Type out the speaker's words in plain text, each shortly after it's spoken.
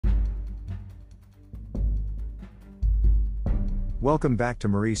Welcome back to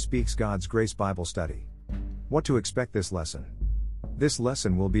Marie Speaks God's Grace Bible Study. What to expect this lesson? This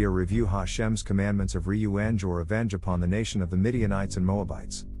lesson will be a review HaShem's commandments of reuenge or avenge upon the nation of the Midianites and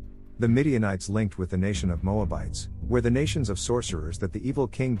Moabites. The Midianites linked with the nation of Moabites, were the nations of sorcerers that the evil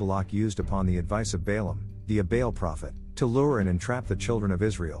King Balak used upon the advice of Balaam, the Baal prophet, to lure and entrap the children of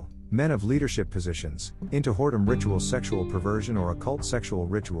Israel, men of leadership positions, into whoredom rituals, sexual perversion or occult sexual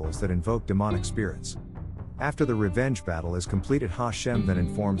rituals that invoke demonic spirits. After the revenge battle is completed, HaShem then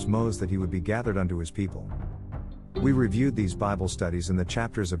informs Mose that he would be gathered unto his people. We reviewed these Bible studies in the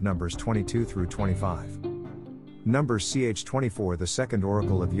chapters of Numbers 22 through 25. Numbers ch 24. The second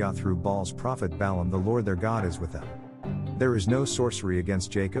oracle of Yah through Baal's prophet Balaam. The Lord their God is with them. There is no sorcery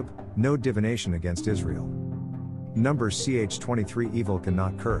against Jacob, no divination against Israel. Numbers ch 23. Evil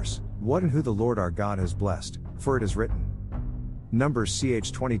cannot curse, what and who the Lord our God has blessed, for it is written. Numbers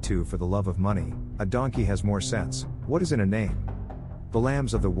ch 22. For the love of money, a donkey has more sense, what is in a name? The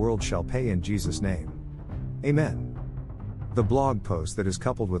lambs of the world shall pay in Jesus' name. Amen. The blog post that is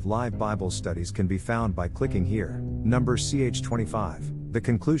coupled with live Bible studies can be found by clicking here. Numbers ch 25, the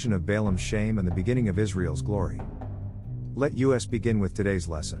conclusion of Balaam's shame and the beginning of Israel's glory. Let us begin with today's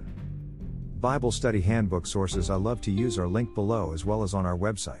lesson. Bible Study Handbook sources I love to use are linked below as well as on our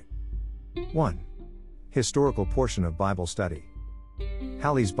website. 1. Historical portion of Bible study.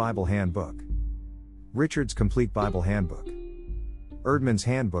 Halley's Bible Handbook. Richard's Complete Bible Handbook. Erdman's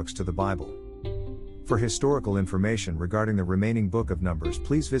Handbooks to the Bible. For historical information regarding the remaining book of Numbers,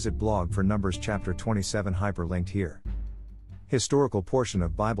 please visit blog for Numbers chapter 27 hyperlinked here. Historical portion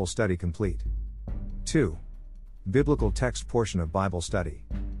of Bible study complete. 2. Biblical text portion of Bible study.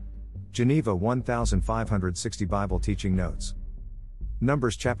 Geneva 1560 Bible teaching notes.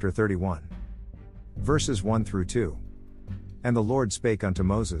 Numbers chapter 31. Verses 1 through 2. And the Lord spake unto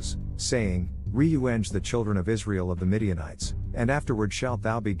Moses, saying, Reuenge the children of Israel of the Midianites, and afterward shalt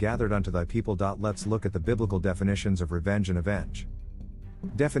thou be gathered unto thy people. Let's look at the biblical definitions of revenge and avenge.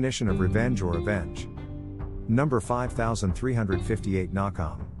 Definition of revenge or avenge. Number 5358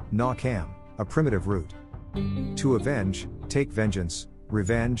 Nakam, a primitive root. To avenge, take vengeance,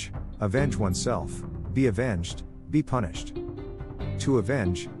 revenge, avenge oneself, be avenged, be punished. To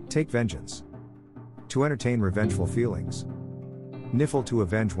avenge, take vengeance. To entertain revengeful feelings. Nifl, to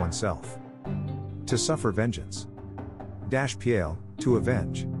avenge oneself. To suffer vengeance. Piel, to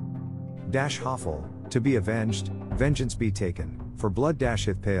avenge. Hafel, to be avenged, vengeance be taken, for blood.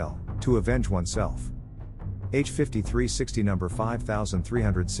 Hithpael, to avenge oneself. H5360 number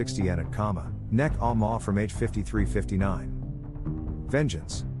 5360 Enet, Nek Ma from H5359.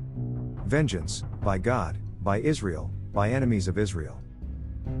 Vengeance. Vengeance, by God, by Israel, by enemies of Israel.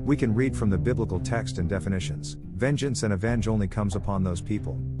 We can read from the biblical text and definitions, vengeance and avenge only comes upon those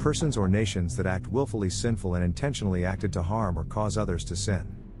people, persons or nations that act willfully sinful and intentionally acted to harm or cause others to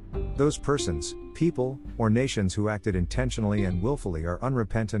sin. Those persons, people, or nations who acted intentionally and willfully are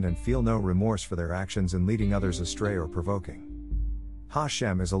unrepentant and feel no remorse for their actions in leading others astray or provoking.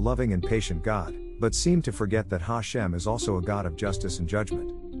 HaShem is a loving and patient God, but seem to forget that HaShem is also a God of justice and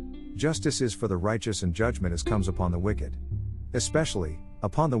judgment. Justice is for the righteous and judgment is comes upon the wicked. Especially,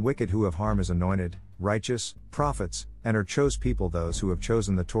 upon the wicked who have harmed his anointed, righteous, prophets, and her chose people, those who have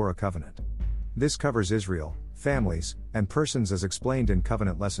chosen the Torah covenant. This covers Israel, families, and persons as explained in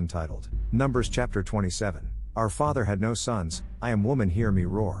covenant lesson titled, Numbers chapter 27, Our father had no sons, I am woman hear me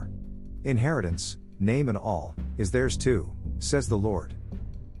roar. Inheritance, name and all, is theirs too, says the Lord.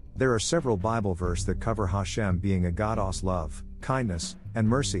 There are several Bible verses that cover HaShem being a God of love, kindness, and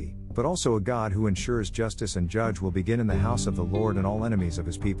mercy, but also a God who ensures justice and judge will begin in the house of the Lord and all enemies of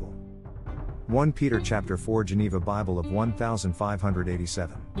his people. 1 Peter chapter 4 Geneva Bible of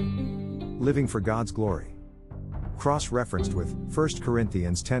 1587. Living for God's glory. Cross-referenced with 1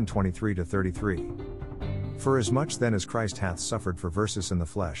 Corinthians 10:23-33. For as much then as Christ hath suffered for versus in the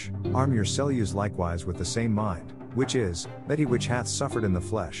flesh, arm yourselves likewise with the same mind, which is, that he which hath suffered in the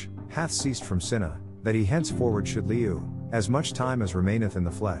flesh, hath ceased from sinna, that he henceforward should live, as much time as remaineth in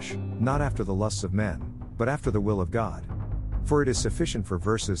the flesh, not after the lusts of men, but after the will of God. For it is sufficient for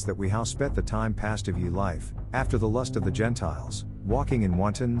verses that we how spent the time past of ye life, after the lust of the Gentiles, walking in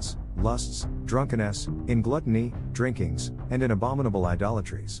wantons, lusts, drunkenness, in gluttony, drinkings, and in abominable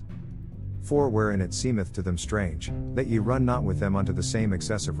idolatries. For wherein it seemeth to them strange, that ye run not with them unto the same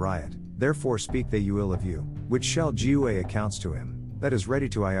excessive riot, therefore speak they you ill of you, which shall give accounts to him, that is ready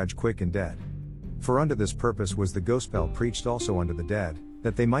to judge quick and dead. For unto this purpose was the gospel preached also unto the dead,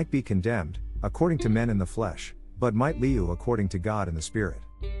 that they might be condemned, according to men in the flesh, but might live according to God in the Spirit.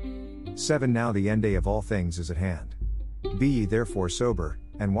 7 Now the end day of all things is at hand. Be ye therefore sober,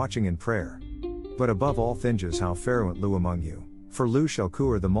 and watching in prayer. But above all things how faruent lu among you, For Lu shall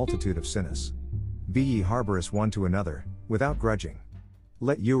cure the multitude of sinners. Be ye harborous one to another, without grudging.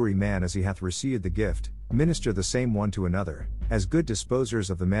 Let every man as he hath received the gift, minister the same one to another, as good disposers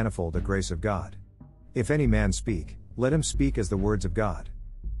of the manifold grace of God. If any man speak, let him speak as the words of God.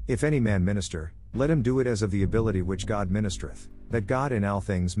 If any man minister, let him do it as of the ability which God ministereth, that God in all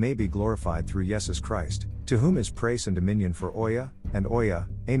things may be glorified through Jesus Christ, to whom is praise and dominion for Oya, and Oya,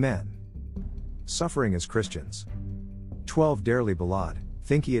 Amen. Suffering as Christians. 12 Dearly beloved,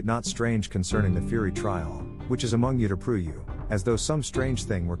 think ye it not strange concerning the fiery trial, which is among you to prove you, as though some strange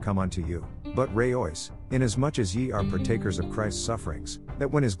thing were come unto you, but rejoice, inasmuch as ye are partakers of Christ's sufferings, that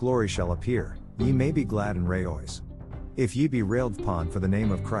when his glory shall appear, ye may be glad and rejoice. If ye be railed upon for the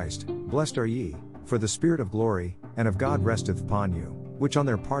name of Christ, blessed are ye, for the Spirit of glory, and of God resteth upon you, which on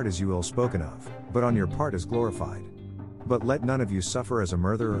their part is you ill spoken of, but on your part is glorified. But let none of you suffer as a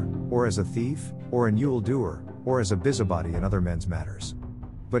murderer, or as a thief, or an evildoer, or as a busybody in other men's matters.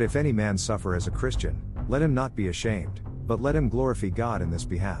 But if any man suffer as a Christian, let him not be ashamed, but let him glorify God in this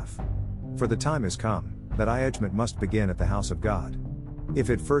behalf. For the time is come, that judgment must begin at the house of God. If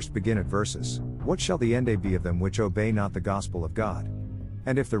it first begin at verses, what shall the end be of them which obey not the gospel of God?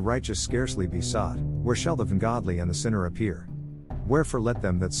 And if the righteous scarcely be sought, where shall the ungodly and the sinner appear? Wherefore let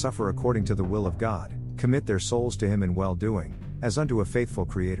them that suffer according to the will of God, commit their souls to him in well-doing, as unto a faithful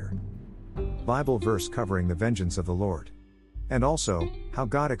Creator. Bible verse covering the vengeance of the Lord. And also, how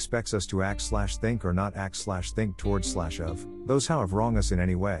God expects us to act/think or not act/think towards/of those who have wronged us in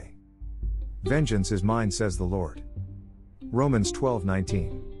any way. Vengeance is mine, says the Lord. Romans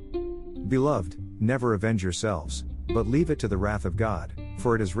 12:19. Beloved, never avenge yourselves, but leave it to the wrath of God,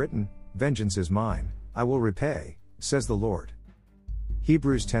 for it is written, Vengeance is mine, I will repay, says the Lord.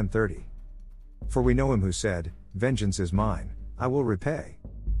 Hebrews 10:30. For we know him who said, Vengeance is mine, I will repay.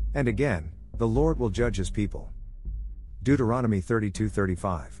 And again, the Lord will judge his people. Deuteronomy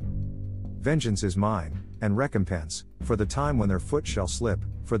 32:35. Vengeance is mine, and recompense, for the time when their foot shall slip,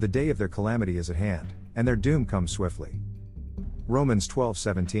 for the day of their calamity is at hand, and their doom comes swiftly. Romans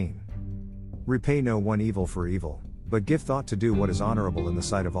 12:17. Repay no one evil for evil, but give thought to do what is honorable in the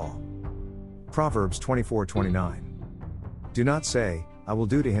sight of all. Proverbs 24:29. Do not say, I will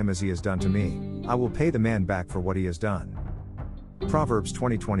do to him as he has done to me, I will pay the man back for what he has done. Proverbs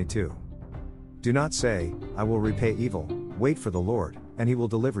 20:22. Do not say, I will repay evil, wait for the Lord, and he will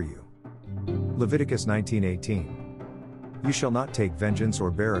deliver you. Leviticus 19:18. You shall not take vengeance or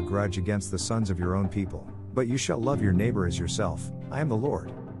bear a grudge against the sons of your own people, but you shall love your neighbor as yourself, I am the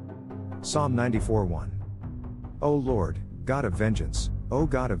Lord. Psalm 94:1. O Lord, God of vengeance, O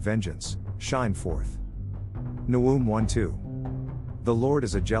God of vengeance, shine forth. Nahum 1:2. The Lord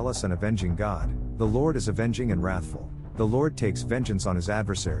is a jealous and avenging God, the Lord is avenging and wrathful, the Lord takes vengeance on his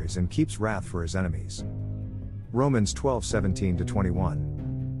adversaries and keeps wrath for his enemies. Romans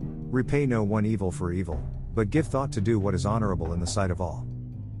 12:17-21. Repay no one evil for evil, but give thought to do what is honorable in the sight of all.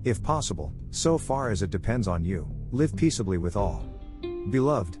 If possible, so far as it depends on you, live peaceably with all.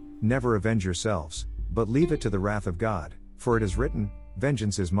 Beloved, never avenge yourselves, but leave it to the wrath of God, for it is written,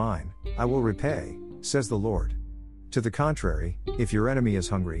 Vengeance is mine, I will repay, says the Lord. To the contrary, if your enemy is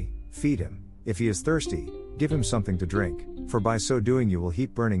hungry, feed him, if he is thirsty, give him something to drink, for by so doing you will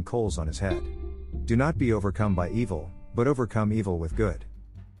heap burning coals on his head. Do not be overcome by evil, but overcome evil with good.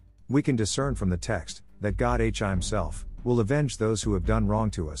 We can discern from the text, that God himself, will avenge those who have done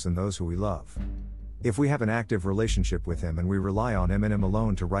wrong to us and those who we love. If we have an active relationship with him and we rely on him and him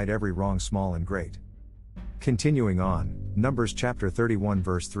alone to right every wrong small and great. Continuing on, Numbers chapter 31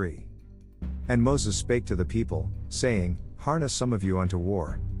 verse 3. And Moses spake to the people, saying, Harness some of you unto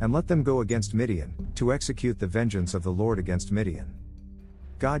war, and let them go against Midian, to execute the vengeance of the Lord against Midian.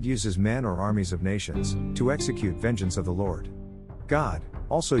 God uses men or armies of nations, to execute vengeance of the Lord. God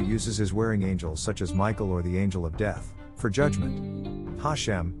also uses his warring angels such as Michael or the angel of death, for judgment.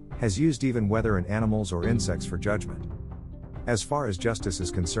 HaShem has used even weather and animals or insects for judgment. As far as justice is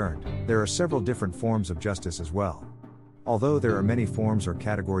concerned, there are several different forms of justice as well. Although there are many forms or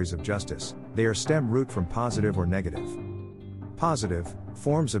categories of justice, they are stem root from positive or negative. Positive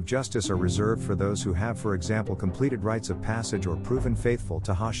forms of justice are reserved for those who have, for example, completed rites of passage or proven faithful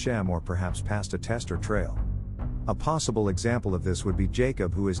to HaShem or perhaps passed a test or trial. A possible example of this would be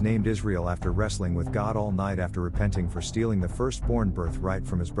Jacob, who is named Israel after wrestling with God all night after repenting for stealing the firstborn birthright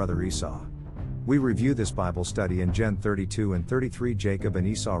from his brother Esau. We review this Bible study in Gen 32 and 33. Jacob and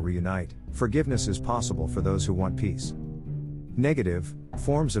Esau reunite. Forgiveness is possible for those who want peace. Negative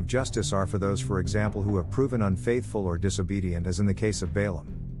forms of justice are for those, for example, who have proven unfaithful or disobedient, as in the case of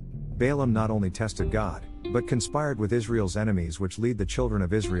Balaam. Balaam not only tested God, but conspired with Israel's enemies, which lead the children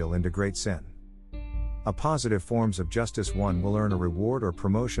of Israel into great sin. a positive forms of justice, one will earn a reward or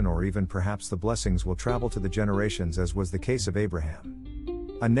promotion, or even perhaps the blessings will travel to the generations, as was the case of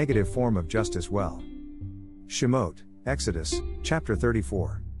Abraham. A negative form of justice, well. Shemot, Exodus, chapter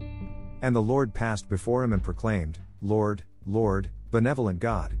 34. And the Lord passed before him and proclaimed, Lord, Lord, benevolent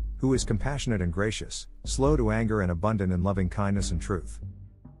God, who is compassionate and gracious, slow to anger and abundant in loving kindness and truth,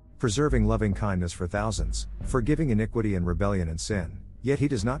 preserving loving kindness for thousands, forgiving iniquity and rebellion and sin, yet he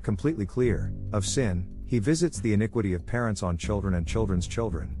does not completely clear of sin. He visits the iniquity of parents on children and children's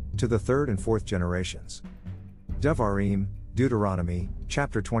children, to the third and fourth generations. Devarim, Deuteronomy,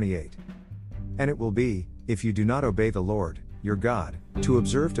 chapter 28. And it will be, if you do not obey the Lord, your God, to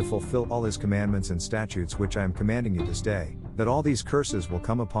observe to fulfill all his commandments and statutes which I am commanding you this day, that all these curses will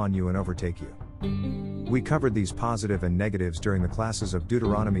come upon you and overtake you. We covered these positive and negatives during the classes of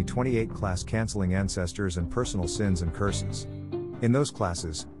Deuteronomy 28 class, canceling ancestors and personal sins and curses. In those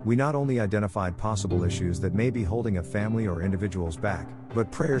classes, we not only identified possible issues that may be holding a family or individuals back,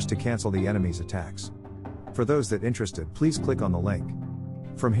 but prayers to cancel the enemy's attacks. For those that interested, please click on the link.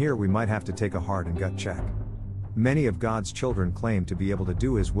 From here we might have to take a heart and gut check. Many of God's children claim to be able to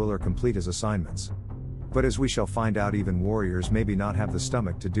do his will or complete his assignments. But as we shall find out, even warriors maybe not have the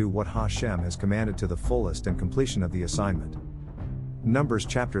stomach to do what HaShem has commanded to the fullest and completion of the assignment. Numbers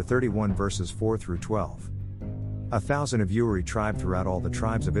chapter 31 verses 4 through 12. 1,000 of you are a tribe throughout all the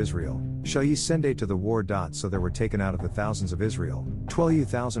tribes of Israel, shall ye send to the war. So there were taken out of the thousands of Israel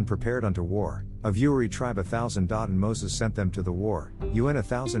 12,000 prepared unto war, of Uri tribe 1,000. And Moses sent them to the war, you and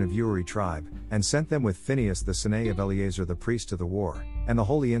 1,000 of Uri tribe, and sent them with Phinehas the son of Eleazar the priest to the war, and the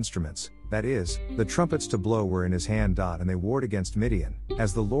holy instruments, that is, the trumpets to blow, were in his hand. And they warred against Midian,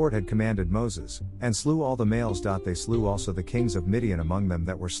 as the Lord had commanded Moses, and slew all the males. They slew also the kings of Midian among them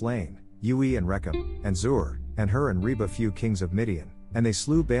that were slain, Ui and Rechem, and Zur, and Hur and Reba, few kings of Midian. And they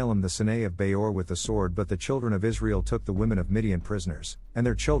slew Balaam the son of Beor with the sword. But the children of Israel took the women of Midian prisoners, and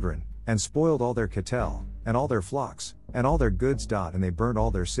their children, and spoiled all their cattle, and all their flocks, and all their goods. And they burnt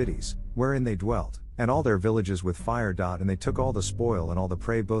all their cities, wherein they dwelt, and all their villages with fire. And they took all the spoil and all the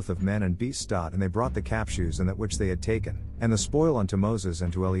prey, both of men and beasts. And they brought the capshoes and that which they had taken, and the spoil unto Moses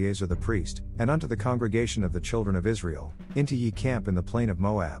and to Eleazar the priest, and unto the congregation of the children of Israel, into ye camp in the plain of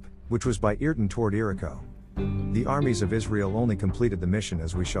Moab, which was by Irton toward Jericho. The armies of Israel only completed the mission,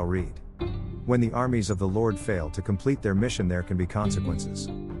 as we shall read. When the armies of the Lord fail to complete their mission, there can be consequences.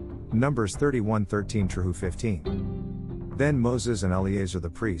 Numbers 31:13-15. Then Moses and Eleazar the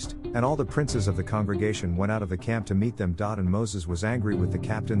priest, and all the princes of the congregation went out of the camp to meet them. And Moses was angry with the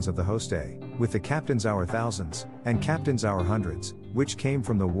captains of the host, with the captains our thousands, and captains our hundreds, which came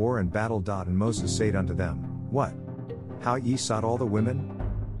from the war and battle. And Moses said unto them, What? How ye sought all the women?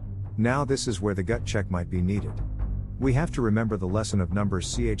 Now this is where the gut check might be needed. We have to remember the lesson of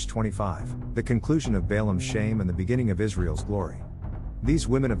Numbers ch 25, the conclusion of Balaam's shame and the beginning of Israel's glory. These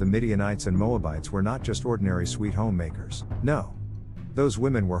women of the Midianites and Moabites were not just ordinary sweet homemakers, no. Those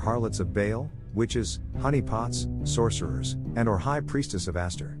women were harlots of Baal, witches, honeypots, sorcerers, and or high priestess of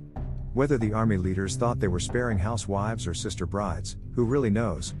Astor. Whether the army leaders thought they were sparing housewives or sister brides, who really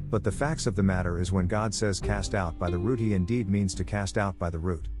knows, but the facts of the matter is, when God says cast out by the root, he indeed means to cast out by the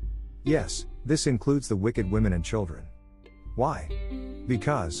root. Yes, this includes the wicked women and children. Why?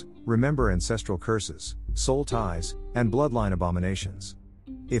 Because, remember ancestral curses, soul ties, and bloodline abominations.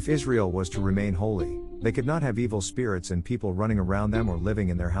 If Israel was to remain holy, they could not have evil spirits and people running around them or living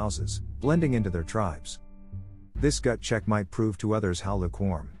in their houses, blending into their tribes. This gut check might prove to others how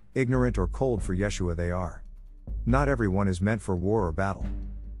lukewarm, ignorant or cold for Yeshua they are. Not everyone is meant for war or battle.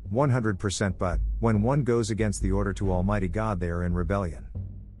 100%, but, when one goes against the order to Almighty God, they are in rebellion.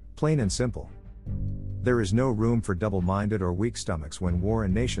 Plain and simple. There is no room for double-minded or weak stomachs when war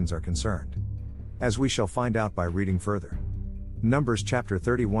and nations are concerned. As we shall find out by reading further. Numbers chapter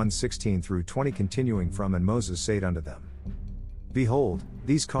 31:16-20, continuing from, And Moses said unto them, Behold,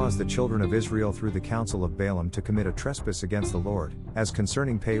 these caused the children of Israel through the counsel of Balaam to commit a trespass against the Lord, as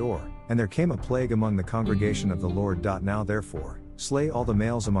concerning Peor, and there came a plague among the congregation of the Lord. Now therefore, slay all the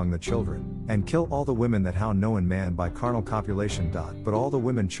males among the children, and kill all the women that how known man by carnal copulation. But all the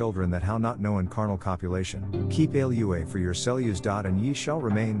women children that how not known carnal copulation, keep alua for yourselves. And ye shall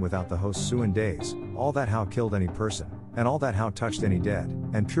remain without the host 7 days, all that how killed any person, and all that how touched any dead,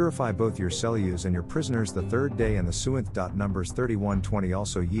 and purify both yourselves and your prisoners the 3rd day and the 7th. Numbers 31:20.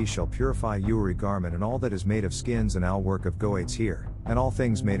 Also ye shall purify Uri garment and all that is made of skins and all work of goats here, and all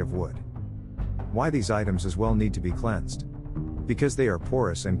things made of wood. Why these items as well need to be cleansed? Because they are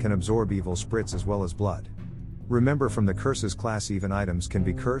porous and can absorb evil spirits as well as blood. Remember from the curses class, even items can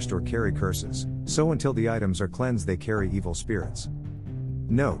be cursed or carry curses, so until the items are cleansed they carry evil spirits.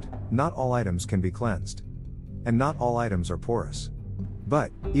 Note, Not all items can be cleansed. And not all items are porous.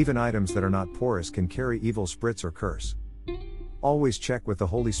 But, even items that are not porous can carry evil spirits or curse. Always check with the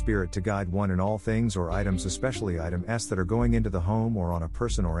Holy Spirit to guide one in all things or items, especially items that are going into the home or on a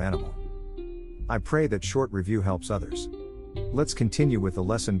person or animal. I pray that short review helps others. Let's continue with the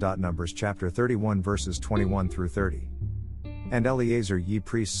lesson. Numbers chapter 31 verses 21 through 30. And Eleazar ye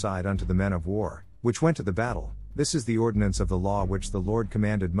priests sighed unto the men of war, which went to the battle, this is the ordinance of the law which the Lord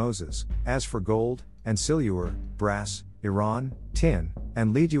commanded Moses, as for gold, and silver, brass, iron, tin,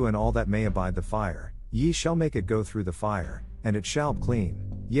 and lead you and all that may abide the fire, ye shall make it go through the fire, and it shall clean,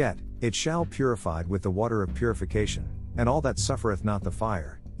 yet, it shall purified with the water of purification, and all that suffereth not the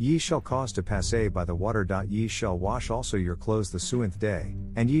fire, ye shall cause to pass by the water. Ye shall wash also your clothes the 7th day,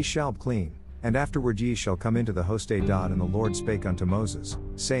 and ye shall clean, and afterward ye shall come into the host day. And the Lord spake unto Moses,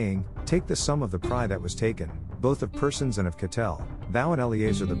 saying, Take the sum of the prey that was taken, both of persons and of cattle, thou and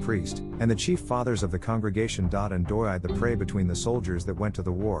Eleazar the priest, and the chief fathers of the congregation. And divide the prey between the soldiers that went to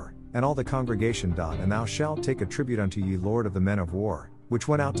the war, and all the congregation. And thou shalt take a tribute unto ye, Lord of the men of war, which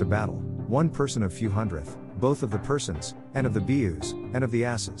went out to battle, one person of few hundredth, both of the persons, and of the beeus, and of the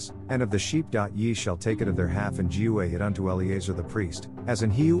asses, and of the sheep. Ye shall take it of their half, and jew it unto Eleazar the priest, as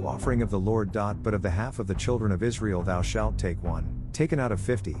an hew offering of the Lord. But of the half of the children of Israel thou shalt take one, taken out of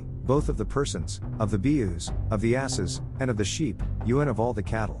 50, both of the persons, of the beeus, of the asses, and of the sheep, and of all the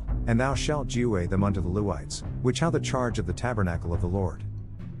cattle, and thou shalt jew them unto the Levites, which have the charge of the tabernacle of the Lord.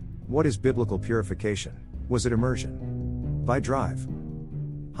 What is biblical purification? Was it immersion? By drive.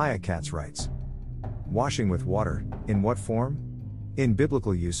 Hayakatz writes. Washing with water, in what form? In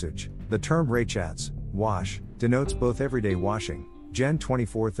biblical usage, the term rachatz, wash, denotes both everyday washing, Gen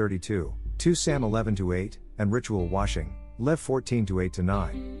 24:32, 2 Sam 11-8, and ritual washing, Lev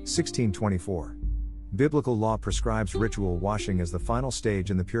 14-8-9, 16:24. Biblical law prescribes ritual washing as the final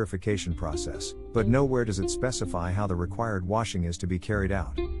stage in the purification process, but nowhere does it specify how the required washing is to be carried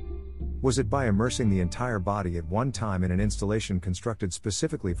out. Was it by immersing the entire body at one time in an installation constructed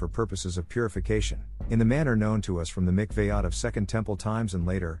specifically for purposes of purification, in the manner known to us from the mikvayot of Second Temple times and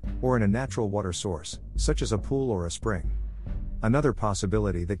later, or in a natural water source, such as a pool or a spring? Another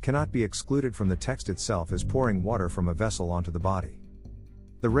possibility that cannot be excluded from the text itself is pouring water from a vessel onto the body.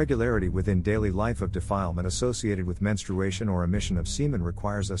 The regularity within daily life of defilement associated with menstruation or emission of semen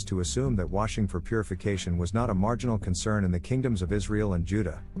requires us to assume that washing for purification was not a marginal concern in the kingdoms of Israel and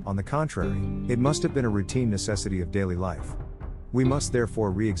Judah. On the contrary, it must have been a routine necessity of daily life. We must therefore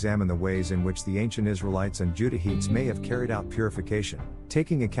re-examine the ways in which the ancient Israelites and Judahites may have carried out purification,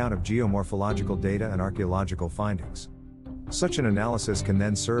 taking account of geomorphological data and archaeological findings. Such an analysis can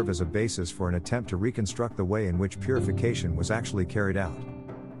then serve as a basis for an attempt to reconstruct the way in which purification was actually carried out.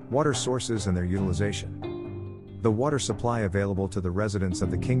 Water sources and their utilization. The water supply available to the residents of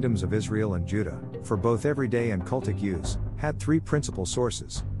the kingdoms of Israel and Judah, for both everyday and cultic use, had three principal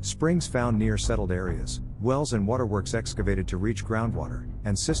sources: springs found near settled areas, wells and waterworks excavated to reach groundwater,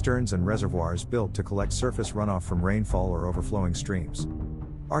 and cisterns and reservoirs built to collect surface runoff from rainfall or overflowing streams.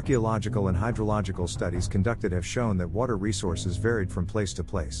 Archaeological and hydrological studies conducted have shown that water resources varied from place to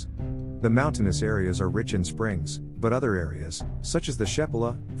place. The mountainous areas are rich in springs, but other areas, such as the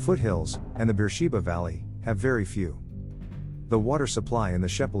Shephelah, foothills, and the Beersheba Valley, have very few. The water supply in the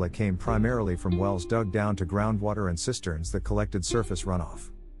Shephelah came primarily from wells dug down to groundwater and cisterns that collected surface runoff.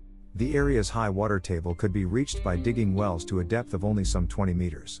 The area's high water table could be reached by digging wells to a depth of only some 20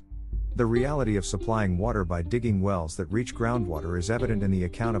 meters. The reality of supplying water by digging wells that reach groundwater is evident in the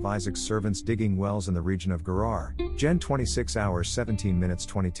account of Isaac's servants digging wells in the region of Gerar, Gen 26 hours 17 minutes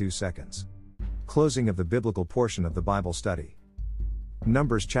 22 seconds. Closing of the biblical portion of the Bible study.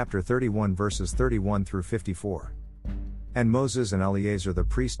 Numbers chapter 31 verses 31 through 54. And Moses and Eleazar the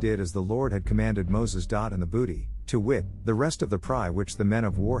priest did as the Lord had commanded Moses. And the booty, to wit, the rest of the prey which the men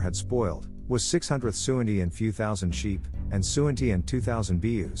of war had spoiled, was 600 suinti and few thousand sheep, and suinti and 2,000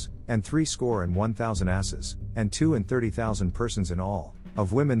 beeus, and 61,000 asses, and 32,000 persons in all,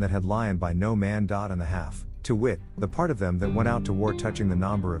 of women that had lion by no man. And the half, to wit, the part of them that went out to war touching the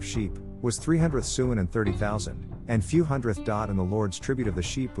number of sheep, was 300 suin and 30,000, and few hundredth. And the Lord's tribute of the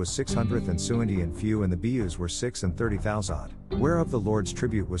sheep was 600 and suinti and few, and the beeus were 6 and 30,000, whereof the Lord's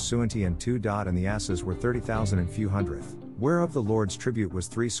tribute was suinti and 2. And the asses were 30,000 and few hundredth, whereof the Lord's tribute was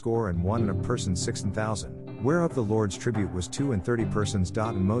 61, and of persons 6,000, whereof the Lord's tribute was 2 and 30 persons.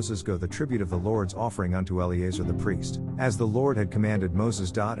 And Moses go the tribute of the Lord's offering unto Eleazar the priest, as the Lord had commanded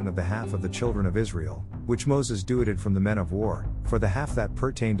Moses. And of the half of the children of Israel, which Moses doited from the men of war, for the half that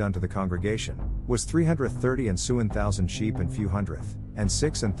pertained unto the congregation, was 330 and 2,000 sheep and few hundredth, and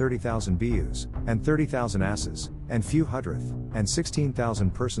 6 and 30,000 beeus, and 30,000 asses, and few hundredth, and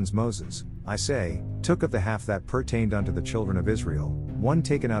 16,000 persons Moses, I say, took of the half that pertained unto the children of Israel, one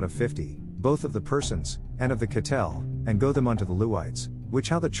taken out of 50, both of the persons, and of the cattle, and go them unto the Lewites, which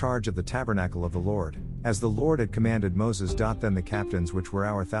how the charge of the tabernacle of the Lord, as the Lord had commanded Moses. Then the captains which were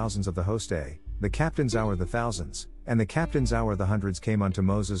our thousands of the host, the captains our the thousands, and the captains our the hundreds came unto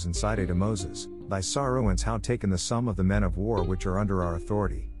Moses and said to Moses, Thy sorrowance how taken the sum of the men of war which are under our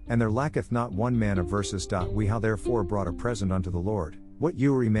authority, and there lacketh not one man of verses. We how therefore brought a present unto the Lord, what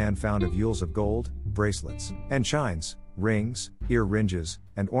every man found of ewes of gold, bracelets, and chines, rings, ear ringes,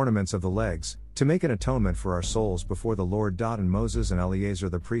 and ornaments of the legs, to make an atonement for our souls before the Lord. And Moses and Eleazar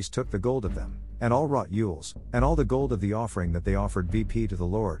the priest took the gold of them, and all wrought ewes, and all the gold of the offering that they offered BP to the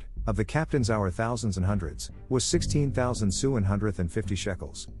Lord, of the captains our thousands and hundreds, was 16,000 su and 150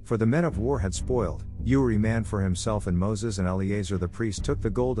 shekels, for the men of war had spoiled, every man for himself. And Moses and Eleazar the priest took the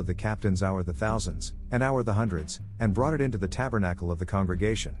gold of the captains our the thousands, and our the hundreds, and brought it into the tabernacle of the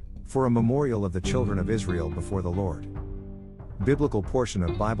congregation, for a memorial of the children of Israel before the Lord. Biblical portion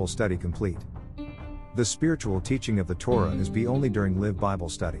of Bible study complete. The spiritual teaching of the Torah is be only during live Bible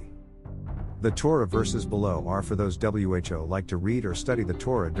study. The Torah verses below are for those who like to read or study the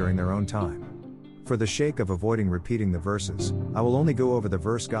Torah during their own time. For the sake of avoiding repeating the verses, I will only go over the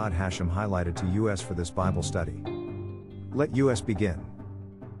verse God HaShem highlighted to us for this Bible study. Let us begin.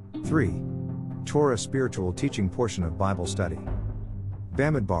 3. Torah spiritual teaching portion of Bible study.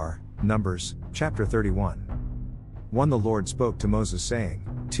 Bamidbar, Numbers, chapter 31. 1. The Lord spoke to Moses saying,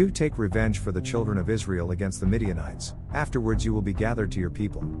 2. Take revenge for the children of Israel against the Midianites, afterwards you will be gathered to your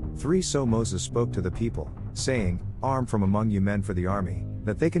people. 3. So Moses spoke to the people, saying, Arm from among you men for the army,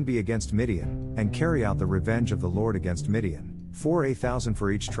 that they can be against Midian, and carry out the revenge of the Lord against Midian. 4. 1,000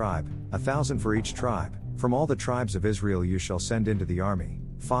 for each tribe, 1,000 for each tribe, from all the tribes of Israel you shall send into the army.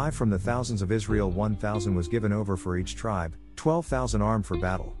 5. From the thousands of Israel 1,000 was given over for each tribe, 12,000 armed for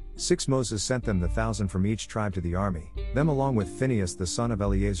battle. 6. Moses sent them the 1,000 from each tribe to the army, them along with Phinehas the son of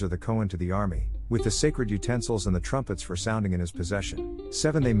Eleazar the Cohen to the army, with the sacred utensils and the trumpets for sounding in his possession.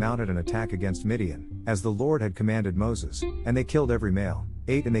 7. They mounted an attack against Midian, as the Lord had commanded Moses, and they killed every male.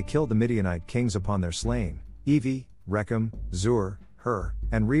 8. And they killed the Midianite kings upon their slain, Evi, Rechem, Zur, Hur,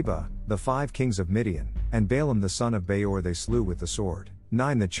 and Reba, the 5 kings of Midian, and Balaam the son of Beor they slew with the sword.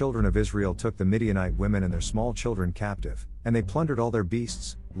 9. The children of Israel took the Midianite women and their small children captive, and they plundered all their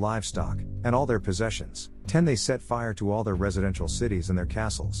beasts, livestock, and all their possessions. 10. They set fire to all their residential cities and their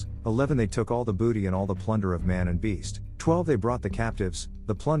castles. 11. They took all the booty and all the plunder of man and beast. 12. They brought the captives,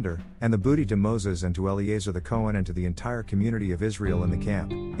 the plunder, and the booty to Moses and to Eleazar the Cohen and to the entire community of Israel in the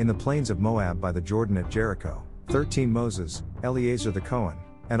camp, in the plains of Moab by the Jordan at Jericho. 13. Moses, Eleazar the Cohen,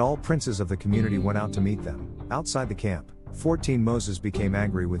 and all princes of the community went out to meet them, outside the camp. 14. Moses became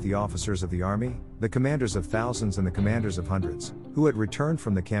angry with the officers of the army, the commanders of thousands and the commanders of hundreds, who had returned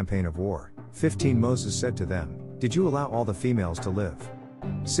from the campaign of war. 15. Moses said to them, Did you allow all the females to live?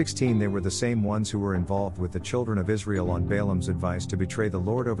 16. They were the same ones who were involved with the children of Israel on Balaam's advice to betray the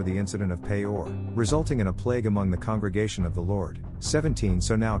Lord over the incident of Peor, resulting in a plague among the congregation of the Lord. 17.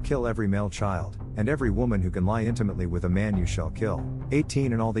 So now kill every male child, and every woman who can lie intimately with a man you shall kill.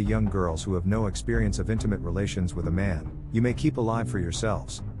 18. And all the young girls who have no experience of intimate relations with a man, you may keep alive for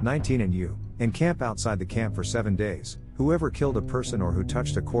yourselves. 19. And you, encamp outside the camp for 7 days. Whoever killed a person or who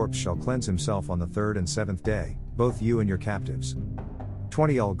touched a corpse shall cleanse himself on the 3rd and 7th day, both you and your captives.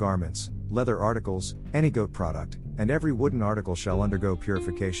 20. All garments, leather articles, any goat product, and every wooden article shall undergo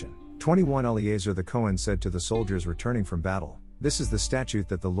purification. 21. Eleazar the Cohen said to the soldiers returning from battle, This is the statute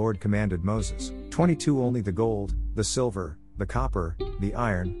that the Lord commanded Moses. 22. Only the gold, the silver, the copper, the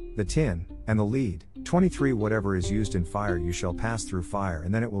iron, the tin, and the lead. 23. Whatever is used in fire you shall pass through fire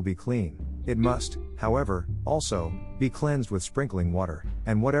and then it will be clean. It must, however, also, be cleansed with sprinkling water,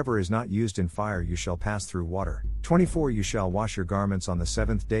 and whatever is not used in fire you shall pass through water. 24. You shall wash your garments on the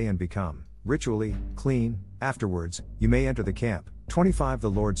 7th day and become, ritually, clean. Afterwards, you may enter the camp. 25.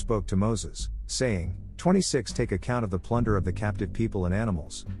 The Lord spoke to Moses, saying, 26. Take account of the plunder of the captive people and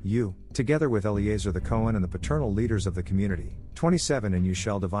animals, you, together with Eleazar the Cohen and the paternal leaders of the community. 27. And you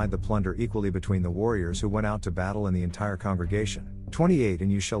shall divide the plunder equally between the warriors who went out to battle and the entire congregation. 28.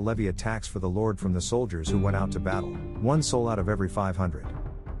 And you shall levy a tax for the Lord from the soldiers who went out to battle, 1 soul out of every 500.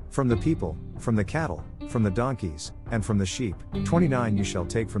 From the people, from the cattle, from the donkeys, and from the sheep. 29. You shall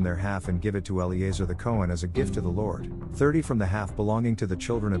take from their half and give it to Eleazar the Cohen as a gift to the Lord. 30. From the half belonging to the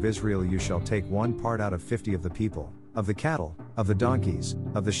children of Israel you shall take 1 part out of 50 of the people, of the cattle, of the donkeys,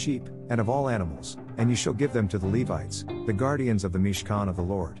 of the sheep, and of all animals, and you shall give them to the Levites, the guardians of the Mishkan of the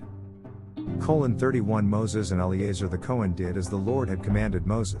Lord. 31. Moses and Eleazar the Cohen did as the Lord had commanded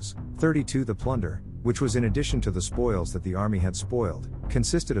Moses. 32. The plunder, which was in addition to the spoils that the army had spoiled,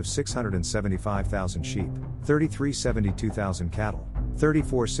 consisted of 675,000 sheep, 72,000 cattle,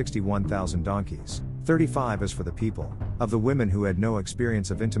 61,000 donkeys, 35 as for the people. Of the women who had no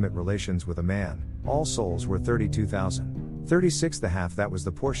experience of intimate relations with a man, all souls were 32,000. 36 the half that was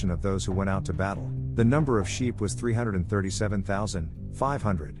the portion of those who went out to battle. The number of sheep was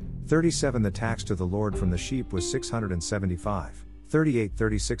 337,500. 37 the tax to the Lord from the sheep was 675. 38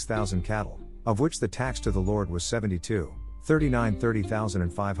 36,000 cattle, of which the tax to the Lord was 72. 39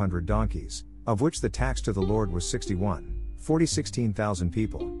 30,500 donkeys, of which the tax to the Lord was 61. 40 16,000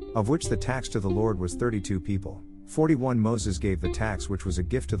 people, of which the tax to the Lord was 32 people. 41 Moses gave the tax which was a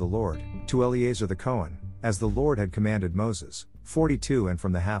gift to the Lord, to Eleazar the Cohen, as the Lord had commanded Moses. 42 and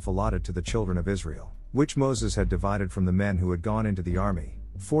from the half allotted to the children of Israel, which Moses had divided from the men who had gone into the army.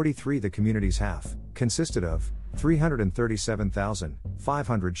 43 the community's half, consisted of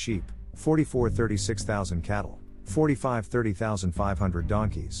 337,500 sheep, 44 36,000 cattle, 45 30,500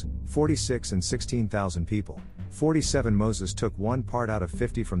 donkeys, 46 and 16,000 people. 47 Moses took one part out of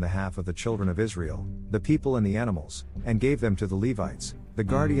 50 from the half of the children of Israel, the people and the animals, and gave them to the Levites, the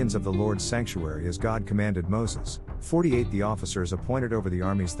guardians of the Lord's sanctuary as God commanded Moses. 48 the officers appointed over the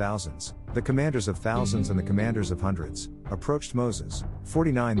army's thousands, the commanders of thousands and the commanders of hundreds, approached Moses.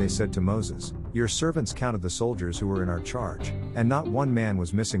 49 they said to Moses, your servants counted the soldiers who were in our charge, and not one man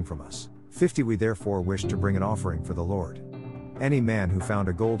was missing from us. 50 we therefore wished to bring an offering for the Lord. Any man who found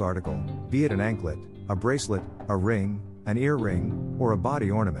a gold article, be it an anklet, a bracelet, a ring, an earring, or a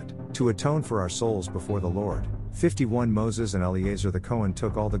body ornament, to atone for our souls before the Lord. 51 Moses and Eleazar the Cohen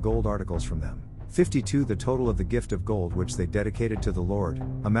took all the gold articles from them. 52 the total of the gift of gold which they dedicated to the Lord,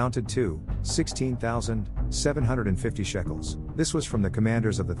 amounted to 16,750 shekels. This was from the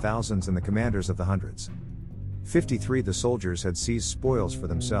commanders of the thousands and the commanders of the hundreds. 53 the soldiers had seized spoils for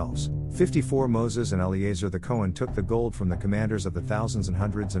themselves. 54 Moses and Eleazar the Cohen took the gold from the commanders of the thousands and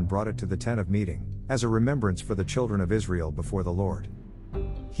hundreds and brought it to the tent of meeting, as a remembrance for the children of Israel before the Lord.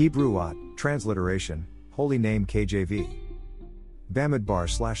 Hebrew transliteration, Holy Name KJV.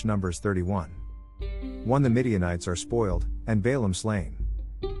 Bamidbar / Numbers 31. 1 The Midianites are spoiled, and Balaam slain.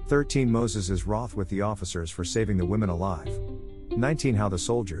 13 Moses is wroth with the officers for saving the women alive. 19 How the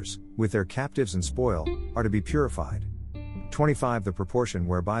soldiers, with their captives and spoil, are to be purified. 25 The proportion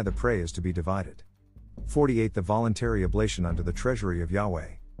whereby the prey is to be divided. 48 The voluntary oblation unto the treasury of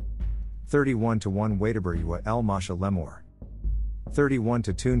Yahweh. 31 to 1 Wadaber Yua El Masha Lemor. 31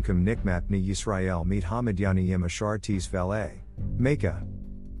 to Tunkum Nikmat Ni Yisrael Meet Hamidyani Ashar Tis Valet, Mecca.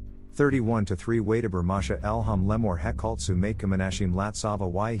 31 to 3 Wadaber Masha El Ham Lemor Hekaltsu Mecca Menashim Latsava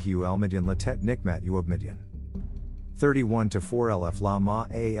Yahu El Midian Latet Nikmat Yuab Midian. 31 to 4 Elf La Ma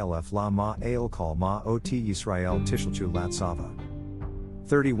El Kal Ma Ot Yisrael Tishalchu Latsava.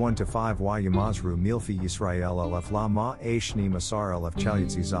 31 to 5 Yamazru Milfi Yisrael Elf La Ma Shni Masar Elf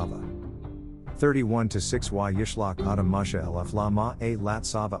Chalyatzi Zava. 31 to 6 Yishlak Adam Masha Elf La Ma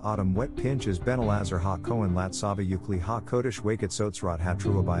Latsava Adam Wet Pinches Ben Elazar Ha Kohen Latsava Yukli Ha Kodesh Waket Sotsrat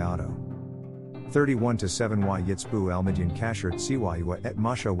Hatrua Bayado. 31 to 7 Yitzbu El Midian Kashert Siwa Et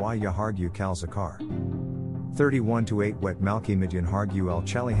Masha Yahargu Kal Zakar. 31 to 8 Wet Malki Midian Hargu El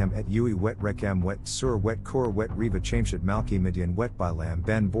Chalihem Et Yui Wet Rekem Wet Sur Wet Kor Wet Riva Chamshet Malki Midian Wet Bilam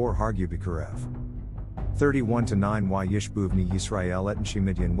Ben Bor Hargu Bikurev. 31 to 9 Yishbuvni Yisrael Etenshi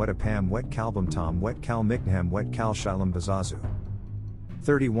Midian Wet Apam Wet Kalbam Tom Wet Kal Miknahem Wet Kal Shalom Bazazu.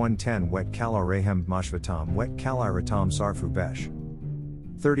 31:10 Wet Kal Arehem Mashvatam Wet Kal Iratam Sarfu Besh.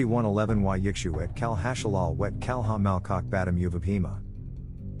 31:11 Yikshu Et Kal Hashalal Wet Kal Ha Malkak Badam Yuvabhima.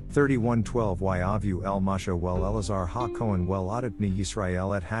 31:12 Avu El Masha Wel Elazar Ha Kohen Wel Adibni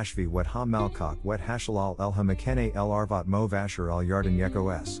Yisrael Et Hashvi Wet Ha Malkak Wet Hashalal El Hamakene El Arvat Mo Vasher El Yarden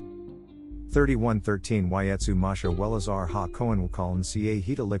Yekos. 31:13 Yetsu Masha Welazar Ha Kohen Wakalan Ca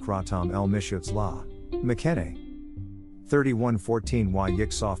Hita Likratam El Mishutz La, Makene. 31:14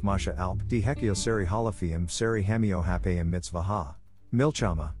 Yiksof Masha Alp Dehekiel Seri Halafiim Seri Hemio Hapeim Mitzvah Ha,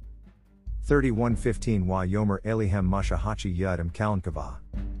 Milchama. 31:15 Yomer Elihem Masha Hachi Yadam Kalankava.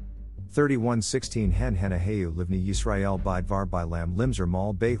 31:16 Hen Henaheu Livni Yisrael Bidvar Bilam Limzer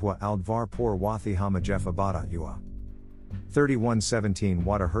Mal Behwa Aldvar Por Wathi Hamajefa Bada Yua. 31:17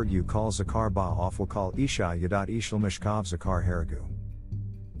 Wada Hergu Kal Zakar Ba Ofwakal Isha Yadat Ishlmishkav Zakar Heragu.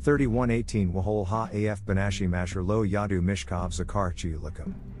 31:18 Wahol Ha Af Banashi Masher Lo Yadu Mishkav Zakar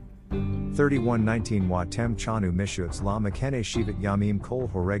Chiulikam. 31:19 Tem Chanu Mishutz La Makene Shivat Yamim Kol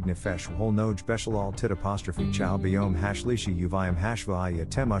Horeg Nefesh Hol Noj Beshalal Tit apostrophe Chow Biom Hashlishi Uvayim Hashvaya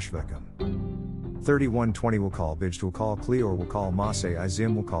Tem Ushvekam. 31:20 Wakal Bijt Wakal Kli or Wakal Mase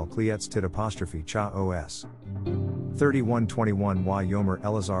Izim Wakal Klietz Tit apostrophe Cha Os. 31:21 Wa Yomer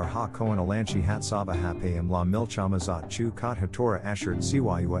Elazar Ha Kohen Alanchi Hatsava Hapayim La Milchamazat Chu Kat Hatorah Asher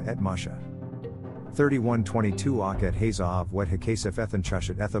Tsiwayua Et Masha. 31:22 Ak Et Hazav Wet Hakasef Ethan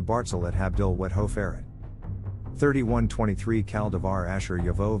Chushet Etha Bartzel Et Habdil Wet Hoferet. 31:23 Kaldavar Asher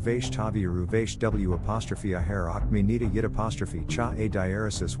Yavo Vesh Taviru Vesh W apostrophe Aher Akmi Nita Yit apostrophe Cha A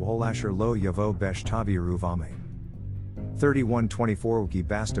Diaresis Whole Asher Lo Yavo Besh Taviru Vame. 31:24 Uki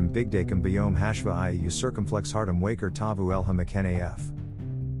Bastam Bigdakum Biom Hashva Iu Circumflex Hartam Waker Tavu El Hamaken AF.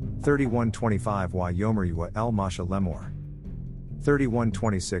 31:25 Y Yomer El Masha Lemor.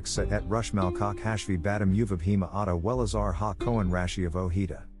 31:26 Sa Et Rush Malkak Hashvi Badam Uvav Hema Ata Welazar Ha Kohen Rashi of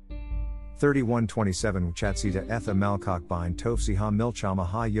Ohida. 31:27 Chatsita Etha Malkak Bind Tofsi Ha Milchama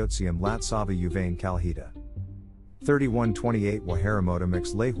Ha Yotzium Lat Sava Uvain Kalhida. 31:28 Waharamoda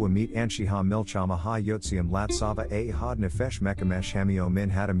Mix Lehwa Meet Anshi Ha Milchama Ha Yotzium Lat Sava A Had Nefesh Mekamesh Hamio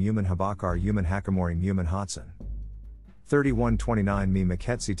Min Hadam Human Habakar Human Hakamorim Human Hotson. 31:29 Mi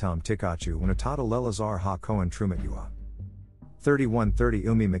Maketsi Tom Tikachu Unatata Lelazar Ha Kohen Trumat Yua. 31:30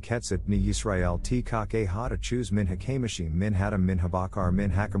 Umi Maketsit Ni Yisrael T Kak A Hada Choose Min Hakamashim Min Hadam Min Habakar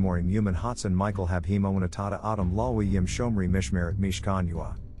Min Hakamorim Human Hotson Michael Habhimo Unatata Adam Lawi Yim Shomri Mishmerit Mishkan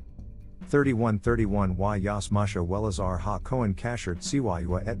Yua. 31:31 Y Yas Masha Welazar Ha Kohen Kasher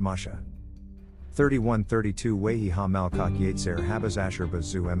Tsiwayua Et Masha. 31:32 Wehi Ha Malkak Yetzer Habaz Asher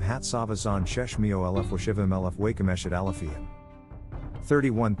Bazu M Hat Savazan Shesh Mio Elef Washivim Elef Wakameshet Alefim.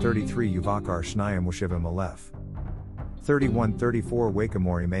 31:33 Yuvakar Shnayim Washivim Elef. 31:34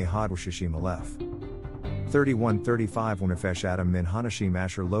 Wakamori Me Had Washishim Elef. 31:35 Unefesh Adam Min Hanashim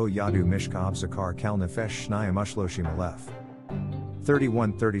Asher Lo Yadu Mishkab Zakar Kal Nefesh Shnayim Ushloshim Elef.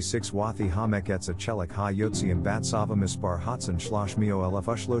 31:36 Wathi Hameketza Chelik Ha Yotziim Batsava Mispar Hotson Shlosh Mio Elef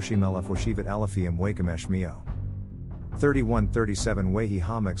Ushloshim Elef Washivat Alefim Wakamesh Mio. 31:37 Wehi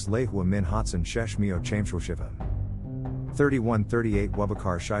Hamex Lehua Min Hotson Shesh Mio Chamshwashivim. 31:38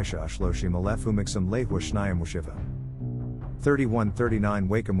 Wabakar Shaisha Ushloshim Elef Umixim Lehua Shnayim Washivim. 31:39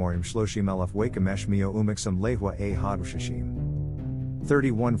 Wakamorim Shloshim Elef Wakamesh Mio Umixim Lehua A Hadwashishim.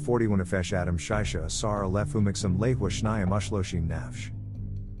 31:41 Nefesh Adam Shaisha Asar Elef Umixim Lehua Shnayim Ushloshim Nafsh.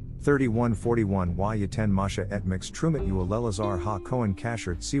 31:41 Y Yaten Masha Et Mix Trumat Yua Lelazar Ha Kohen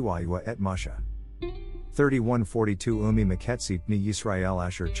Kasher Tsiwayua Et Masha. 31:42 Umi Maketsit Ni Yisrael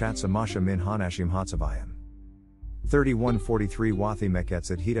Asher Chatsa Masha Min Hanashim Hatzavayim. 31:43 Wathi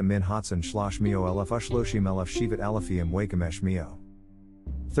Meketsit Hita Min Hotson Shlosh Mio Elef Ushloshim Elef Shivat Alefim Wakamesh Mio.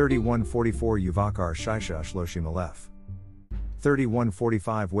 31:44 Yuvakar Shaisha Ushloshim Elef.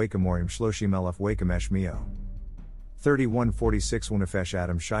 31:45 Wakamorim Shloshim Elef Wakamesh Mio. 31:46 Unefesh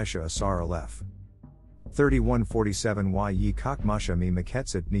Adam Shaisha Asar Elef. 31:47 Y Yi Kak Masha Mi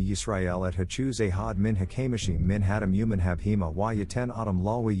Maketsit Ni Yisrael Et Hachuz Ahad Min Hakamashim Min Hadam Human Habhema Y Yaten Adam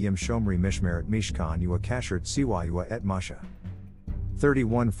Lawi Yim Shomri Mishmerit Mishkan Yua Kashert Siwayua Et Masha.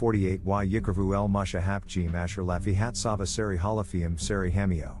 31:48 Y Yikravu El Masha Hapjim Asher Lafi Hat Sava Seri Halafim Seri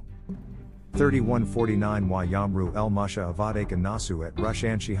Hamio. 31:49 Y Yamru El Masha Avadek and Nasu Et Rush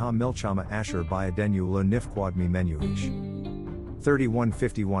Anshi Ha Milchama Asher Bayadenu Lo Nifquad Mi Menuish.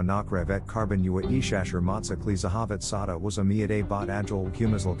 31:51 Nakrev Et Carbon Yua Ishasher Matza Kli Zahavet Sada was a Miade Bot Agil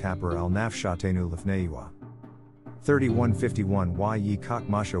Kumazal Kapper El Nafshatenu Lifneua. 31:51 Y Yi Kak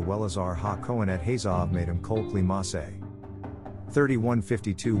Masha Welazar Ha Kohen Et Hazav Madam Kol Kli Maseh.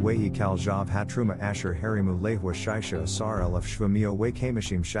 31:52 Wehi Kal Jav Hatruma Asher Harimu Lehua Shaisha Asar Elef Shvamio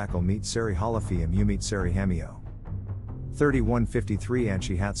Wakamashim Shackle Meet Seri Halafim Umit Seri Hamio. 31:53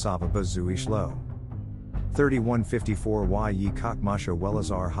 Anshi Hatsava Bazu Ishlo. 31:54 Y Yi Kak Masha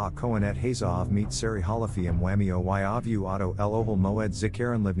Welazar Ha Kohen Et Hazav Meet Seri Halafim Wamio Y Avu Otto El Ohel Moed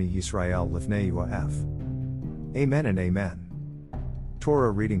Zikaron Livni Yisrael Lifneua F. Amen and Amen.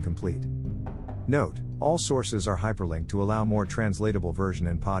 Torah reading complete. Note, all sources are hyperlinked to allow more translatable version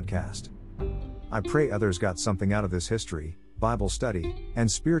in podcast. I pray others got something out of this history, Bible study, and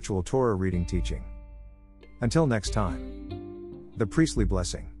spiritual Torah reading teaching. Until next time. The priestly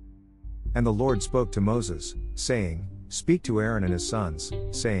blessing. And the Lord spoke to Moses, saying, Speak to Aaron and his sons,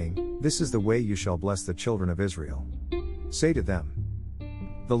 saying, This is the way you shall bless the children of Israel. Say to them,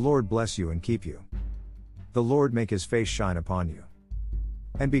 The Lord bless you and keep you. The Lord make his face shine upon you,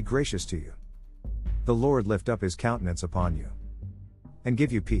 and be gracious to you. The Lord lift up his countenance upon you, and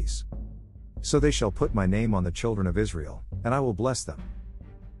give you peace. So they shall put my name on the children of Israel, and I will bless them.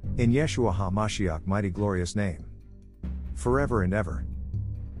 In Yeshua HaMashiach mighty glorious name. Forever and ever.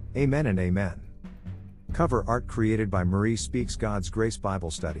 Amen and Amen. Cover art created by Marie Speaks God's Grace Bible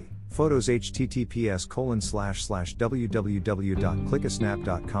Study, Photos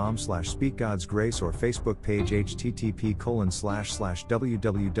https://www.clickasnap.com/speakgodsgrace or Facebook page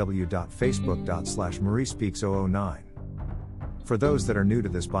http://www.facebook.com/mariespeaks009. For those that are new to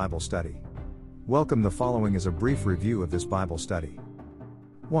this Bible study, welcome. The following is a brief review of this Bible study.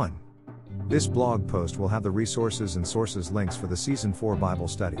 1. This blog post will have the resources and sources links for the Season 4 Bible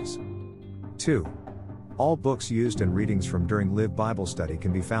studies. 2. All books used and readings from during Live Bible Study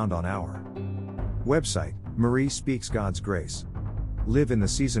can be found on our website, Marie Speaks God's Grace. Live in the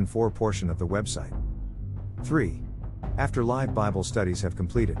Season 4 portion of the website. 3. After live Bible studies have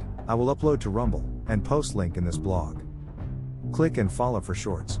completed, I will upload to Rumble and post link in this blog. Click and follow for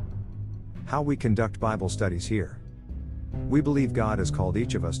shorts. How we conduct Bible studies here. We believe God has called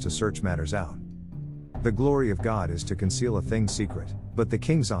each of us to search matters out. The glory of God is to conceal a thing secret, but the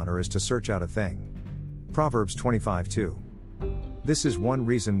king's honor is to search out a thing. Proverbs 25:2. This is one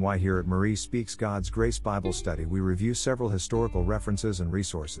reason why here at Marie Speaks God's Grace Bible Study we review several historical references and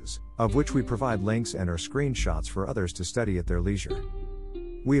resources, of which we provide links and or screenshots for others to study at their leisure.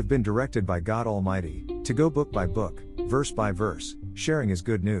 We have been directed by God Almighty to go book by book, verse by verse, sharing His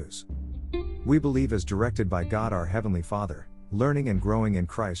good news. We believe as directed by God our Heavenly Father, learning and growing in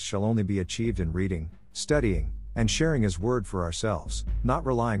Christ shall only be achieved in reading, studying, and sharing His word for ourselves, not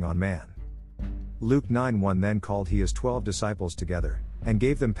relying on man. Luke 9:1 Then called He His 12 disciples together, and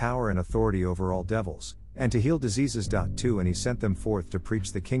gave them power and authority over all devils, and to heal diseases. 2 And He sent them forth to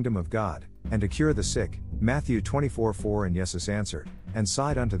preach the kingdom of God, and to cure the sick. Matthew 24:4 And Jesus answered, and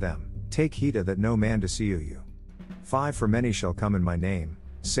sighed unto them, Take heed that no man deceive you. 5 For many shall come in my name,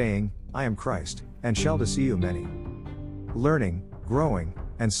 saying, I am Christ, and shall deceive many. Learning, growing,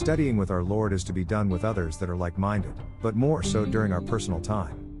 and studying with our Lord is to be done with others that are like-minded, but more so during our personal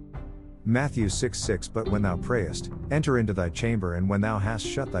time. Matthew 6:6 But when thou prayest, enter into thy chamber, and when thou hast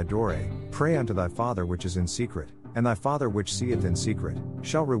shut thy door, pray unto thy Father which is in secret, and thy Father which seeth in secret,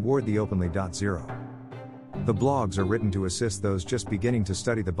 shall reward thee openly. 0. The blogs are written to assist those just beginning to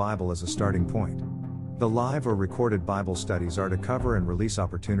study the Bible as a starting point. The live or recorded Bible studies are to cover and release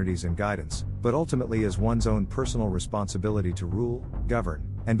opportunities and guidance, but ultimately is one's own personal responsibility to rule, govern,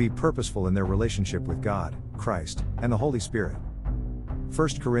 and be purposeful in their relationship with God, Christ, and the Holy Spirit.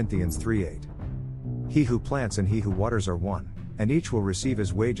 1 Corinthians 3:8. He who plants and he who waters are one, and each will receive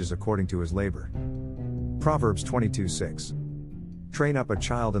his wages according to his labor. Proverbs 22:6. Train up a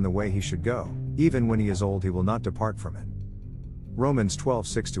child in the way he should go, even when he is old he will not depart from it. Romans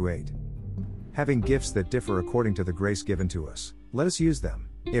 12:6-8. Having gifts that differ according to the grace given to us, let us use them.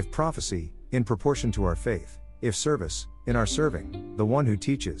 If prophecy, in proportion to our faith; if service, in our serving; the one who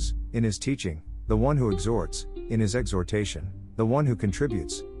teaches, in his teaching; the one who exhorts, in his exhortation; the one who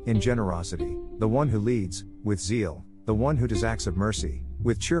contributes, in generosity; the one who leads, with zeal; the one who does acts of mercy,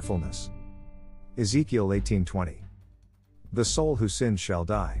 with cheerfulness. Ezekiel 18:20. The soul who sins shall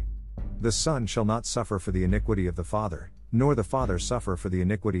die. The son shall not suffer for the iniquity of the father, nor the father suffer for the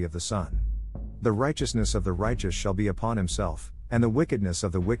iniquity of the son. The righteousness of the righteous shall be upon himself, and the wickedness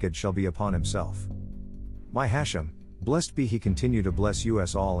of the wicked shall be upon himself. My HaShem, blessed be He, continue to bless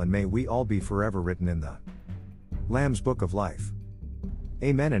us all, and may we all be forever written in the Lamb's Book of Life.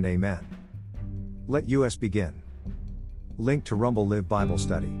 Amen and amen. Let us begin. Link to Rumble Live Bible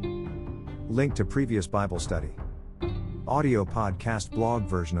Study. Link to previous Bible study. Audio podcast blog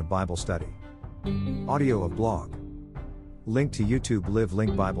version of Bible study. Audio of blog. Link to YouTube Live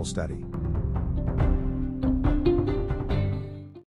Link Bible Study.